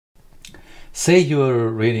Say you're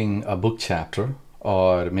reading a book chapter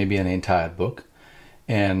or maybe an entire book,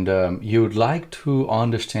 and you would like to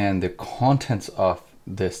understand the contents of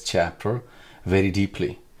this chapter very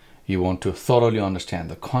deeply. You want to thoroughly understand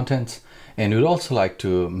the contents, and you'd also like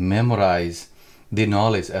to memorize the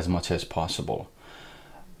knowledge as much as possible.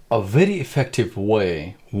 A very effective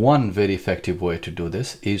way, one very effective way to do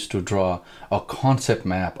this is to draw a concept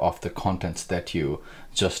map of the contents that you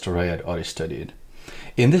just read or studied.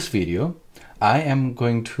 In this video, I am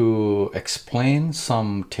going to explain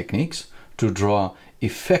some techniques to draw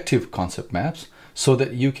effective concept maps so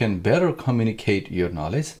that you can better communicate your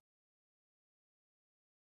knowledge.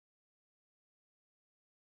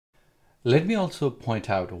 Let me also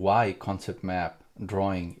point out why concept map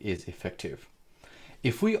drawing is effective.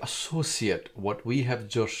 If we associate what we have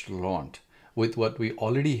just learned with what we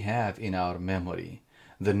already have in our memory,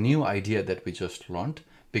 the new idea that we just learned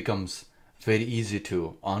becomes very easy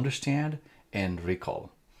to understand and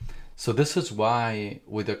recall. So this is why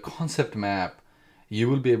with a concept map, you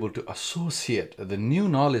will be able to associate the new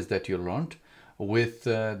knowledge that you learned with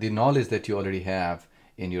the knowledge that you already have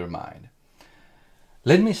in your mind.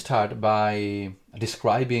 Let me start by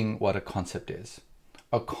describing what a concept is.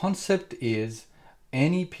 A concept is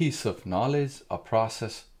any piece of knowledge, a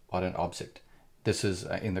process, or an object. This is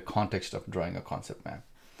in the context of drawing a concept map.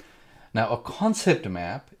 Now, a concept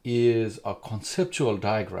map is a conceptual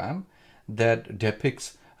diagram that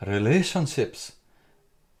depicts relationships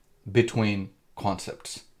between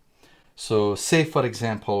concepts. So say, for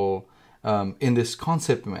example, in this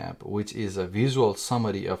concept map, which is a visual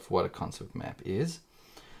summary of what a concept map is,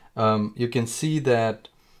 you can see that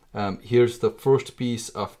here's the first piece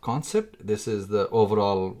of concept. This is the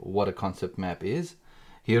overall what a concept map is.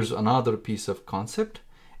 Here's another piece of concept,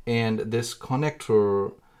 and this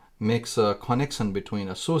connector makes a connection between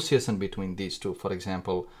association between these two. For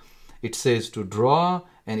example, it says to draw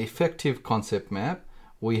an effective concept map,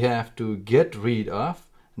 we have to get rid of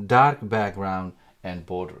dark background and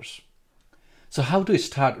borders. So how to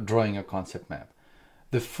start drawing a concept map?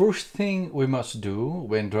 The first thing we must do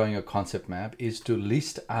when drawing a concept map is to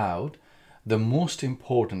list out the most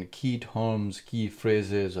important key terms, key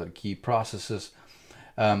phrases, or key processes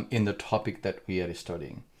in the topic that we are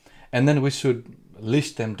studying. And then we should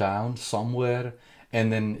list them down somewhere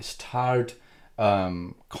and then start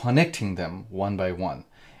connecting them one by one.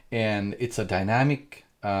 And it's a dynamic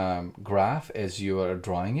graph as you are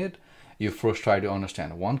drawing it. You first try to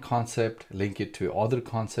understand one concept, link it to other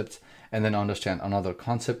concepts, and then understand another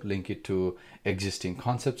concept, link it to existing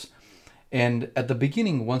concepts. And at the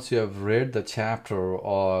beginning, once you have read the chapter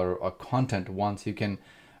or a content once, you can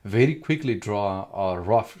very quickly draw a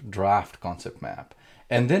rough draft concept map.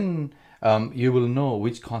 And then you will know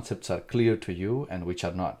which concepts are clear to you and which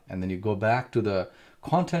are not. And then you go back to the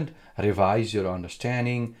content, revise your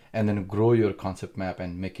understanding, and then grow your concept map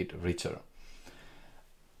and make it richer.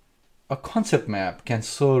 A concept map can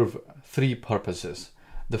serve three purposes.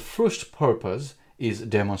 The first purpose is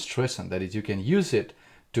demonstration. That is, you can use it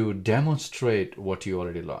to demonstrate what you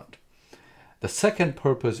already learned. The second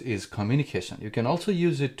purpose is communication. You can also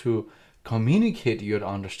use it to communicate your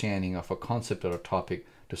understanding of a concept or a topic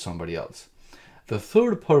to somebody else. The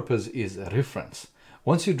third purpose is reference.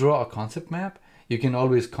 Once you draw a concept map, you can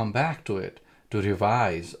always come back to it to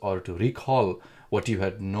revise or to recall what you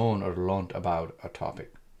had known or learned about a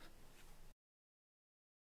topic.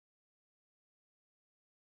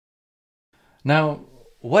 Now,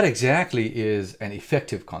 what exactly is an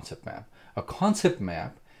effective concept map? A concept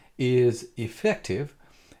map is effective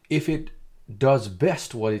if it does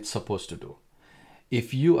best what it's supposed to do.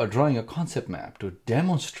 If you are drawing a concept map to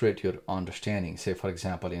demonstrate your understanding, say for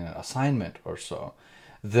example in an assignment or so,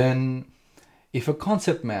 then if a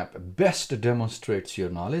concept map best demonstrates your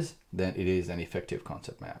knowledge, then it is an effective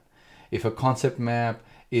concept map. If a concept map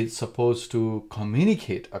is supposed to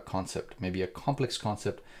communicate a concept, maybe a complex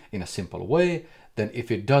concept in a simple way, then if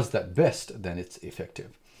it does that best, then it's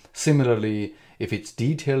effective. Similarly, if it's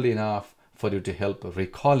detailed enough for you to help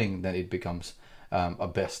recalling, then it becomes a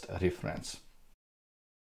best reference.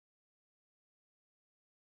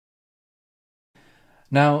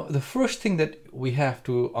 Now, the first thing that we have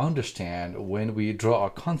to understand when we draw a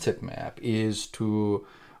concept map is to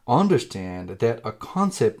understand that a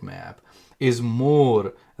concept map is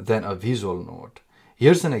more than a visual note.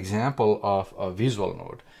 Here's an example of a visual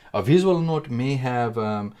note. A visual note may have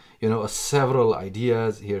several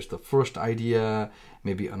ideas. Here's the first idea,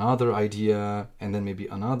 maybe another idea, and then maybe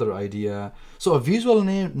another idea. So a visual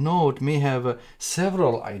note may have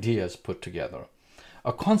several ideas put together.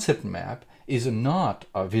 A concept map is not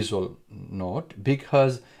a visual note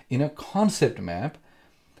because in a concept map,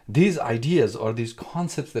 these ideas or these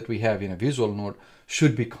concepts that we have in a visual node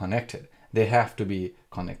should be connected. They have to be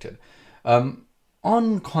connected.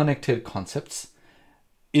 Unconnected concepts,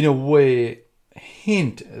 in a way,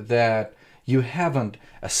 hint that you haven't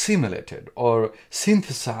assimilated or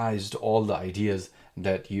synthesized all the ideas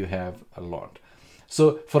that you have learned.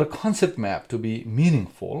 So for a concept map to be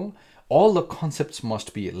meaningful, all the concepts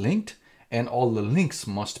must be linked and all the links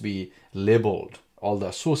must be labeled. All the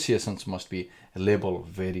associations must be labeled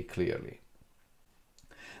very clearly.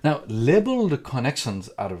 Now, labeled connections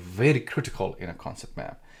are very critical in a concept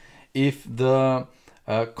map. If the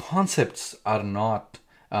concepts are not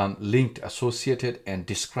linked, associated, and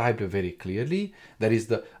described very clearly, that is,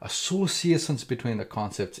 the associations between the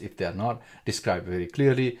concepts, if they are not described very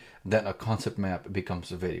clearly, then a concept map becomes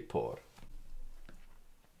very poor.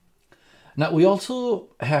 Now, we also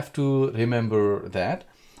have to remember that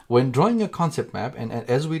when drawing a concept map, and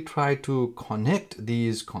as we try to connect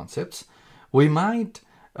these concepts, we might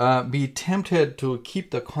be tempted to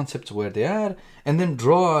keep the concepts where they are and then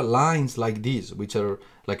draw lines like these, which are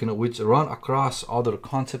which run across other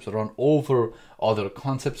concepts, run over other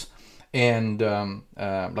concepts, and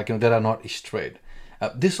that are not straight.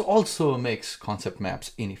 This also makes concept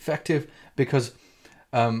maps ineffective because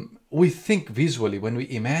we think visually. When we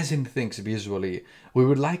imagine things visually, we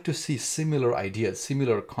would like to see similar ideas,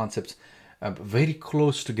 similar concepts very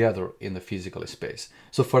close together in the physical space.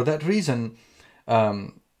 So for that reason,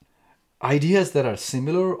 ideas that are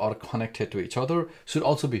similar or connected to each other should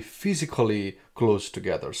also be physically close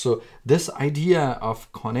together. So this idea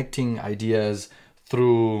of connecting ideas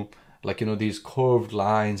through these curved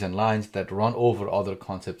lines and lines that run over other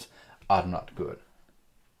concepts are not good.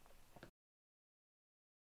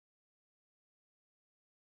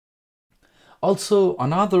 Also,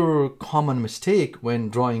 another common mistake when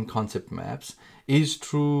drawing concept maps is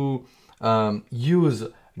to use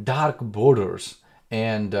dark borders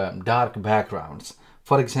and dark backgrounds.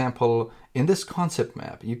 For example, in this concept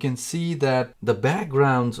map, you can see that the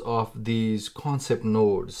backgrounds of these concept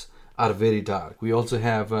nodes are very dark. We also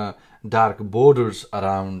have dark borders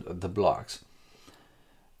around the blocks.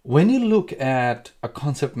 When you look at a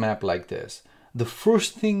concept map like this, the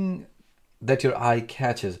first thing that your eye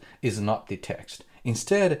catches is not the text.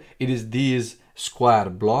 Instead, it is these square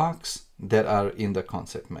blocks that are in the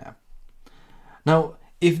concept map. Now,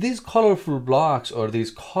 if these colorful blocks or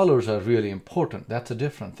these colors are really important, that's a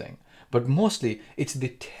different thing. But mostly, it's the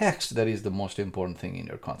text that is the most important thing in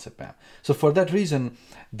your concept map. So for that reason,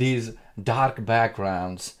 these dark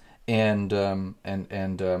backgrounds and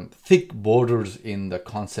thick borders in the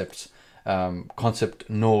concept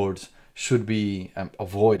nodes should be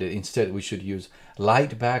avoided. Instead, we should use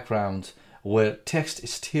light backgrounds where text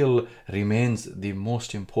still remains the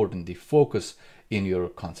most important, the focus in your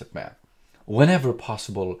concept map. Whenever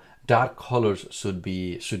possible, dark colors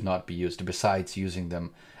should not be used besides using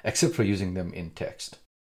them, except for using them in text.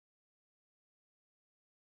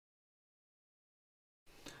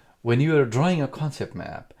 When you are drawing a concept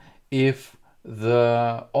map, if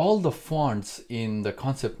all the fonts in the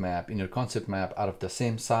concept map, in your concept map, are of the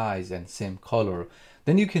same size and same color,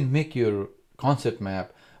 then you can make your concept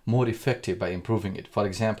map more effective by improving it. For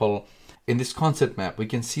example, in this concept map, we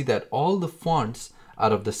can see that all the fonts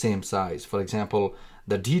are of the same size. For example,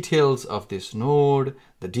 the details of this node,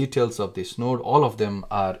 all of them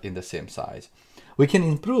are in the same size. We can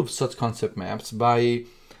improve such concept maps by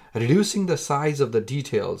reducing the size of the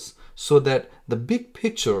details so that the big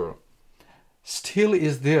picture still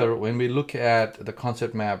is there when we look at the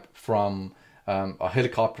concept map from a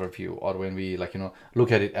helicopter view, or when we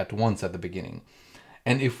look at it at once at the beginning.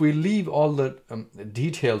 And if we leave all the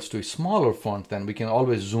details to a smaller font, then we can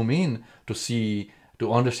always zoom in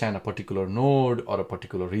to understand a particular node or a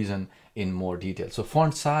particular region in more detail. So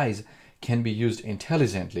font size can be used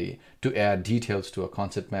intelligently to add details to a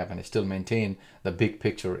concept map and still maintain the big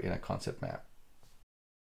picture in a concept map.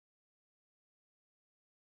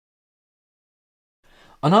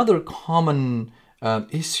 Another common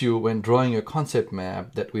issue when drawing a concept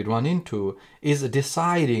map that we run into is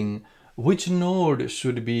deciding which node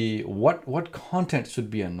should be, what content should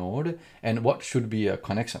be a node and what should be a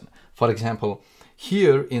connection. For example,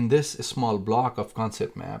 here in this small block of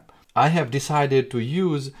concept map, I have decided to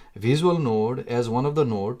use visual node as one of the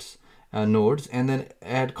nodes and then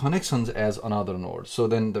add connections as another node. So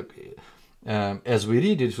then as we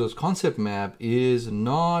read it, so concept map is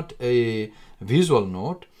not a visual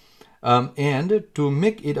node, and to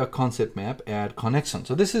make it a concept map, add connection.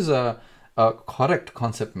 So this is a correct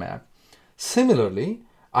concept map. Similarly,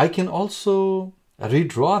 I can also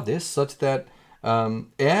redraw this such that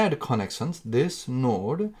add connections, this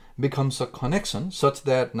node becomes a connection such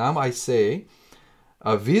that now I say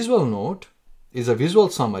a visual node is a visual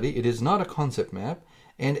summary, it is not a concept map,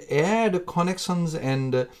 and add connections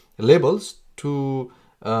and labels to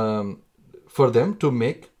for them to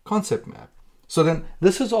make concept map. So then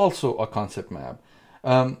this is also a concept map,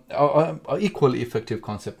 a equally effective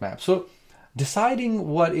concept map. So deciding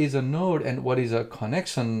what is a node and what is a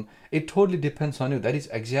connection, it totally depends on you. That is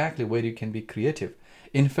exactly where you can be creative.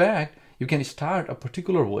 In fact, you can start a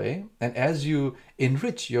particular way, and as you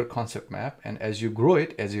enrich your concept map and as you grow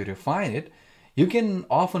it, as you refine it, you can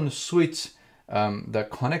often switch the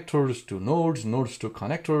connectors to nodes, nodes to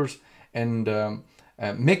connectors, and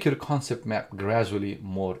make your concept map gradually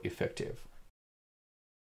more effective.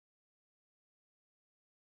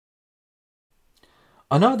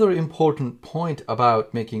 Another important point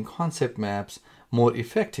about making concept maps more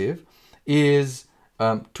effective is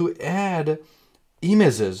to add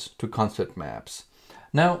images to concept maps.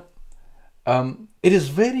 Now, it is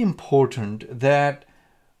very important that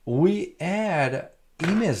we add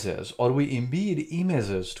images or we embed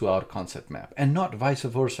images to our concept map and not vice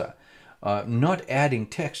versa, not adding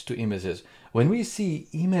text to images. When we see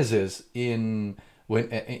images in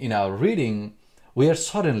our reading, we are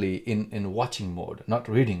suddenly in watching mode, not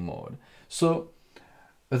reading mode. So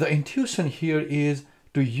the intuition here is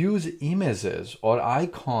to use images or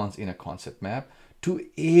icons in a concept map to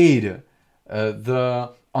aid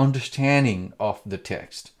the understanding of the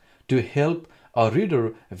text, to help a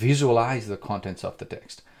reader visualize the contents of the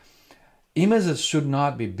text. Images should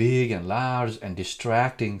not be big and large and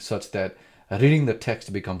distracting such that reading the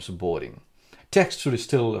text becomes boring. Text should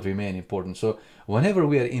still remain important. So whenever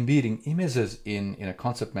we are embedding images in a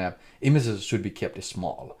concept map, images should be kept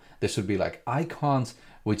small. They should be like icons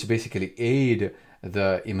which basically aid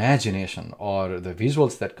the imagination or the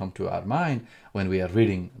visuals that come to our mind when we are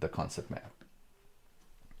reading the concept map.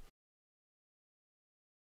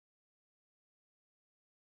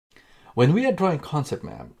 When we are drawing concept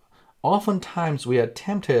map, oftentimes we are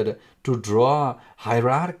tempted to draw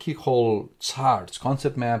hierarchical charts,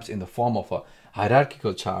 concept maps in the form of a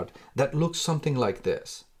hierarchical chart that looks something like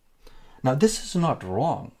this. Now this is not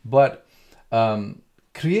wrong, but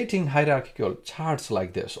creating hierarchical charts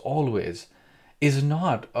like this always is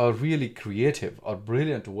not a really creative or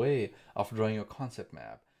brilliant way of drawing a concept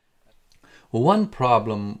map. One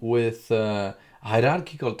problem with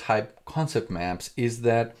hierarchical type concept maps is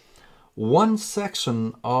that one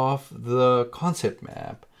section of the concept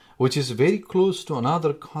map, which is very close to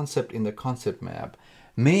another concept in the concept map,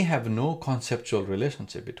 may have no conceptual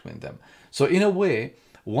relationship between them. So in a way,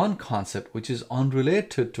 one concept which is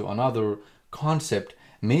unrelated to another concept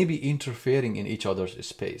may be interfering in each other's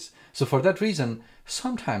space. So for that reason,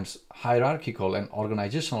 sometimes hierarchical and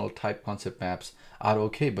organizational type concept maps are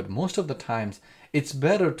okay, but most of the times it's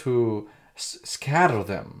better to scatter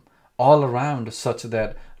them all around such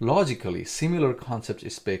that logically similar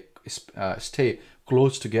concepts stay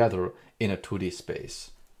close together in a 2D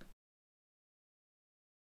space.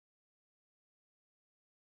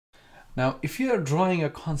 Now, if you are drawing a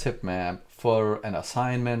concept map for an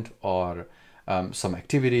assignment or some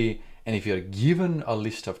activity, and if you are given a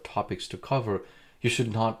list of topics to cover, you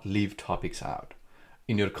should not leave topics out.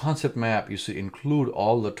 In your concept map, you should include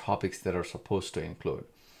all the topics that are supposed to include.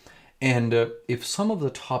 And if some of the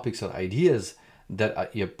topics or ideas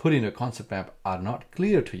that you put in a concept map are not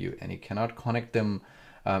clear to you and you cannot connect them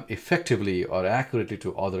effectively or accurately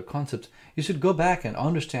to other concepts, you should go back and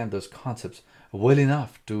understand those concepts well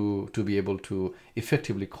enough to be able to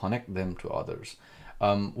effectively connect them to others.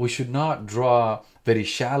 We should not draw very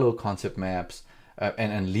shallow concept maps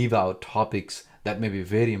and leave out topics that may be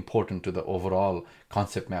very important to the overall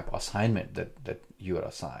concept map assignment that you are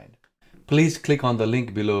assigned. Please click on the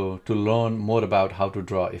link below to learn more about how to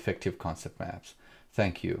draw effective concept maps.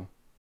 Thank you.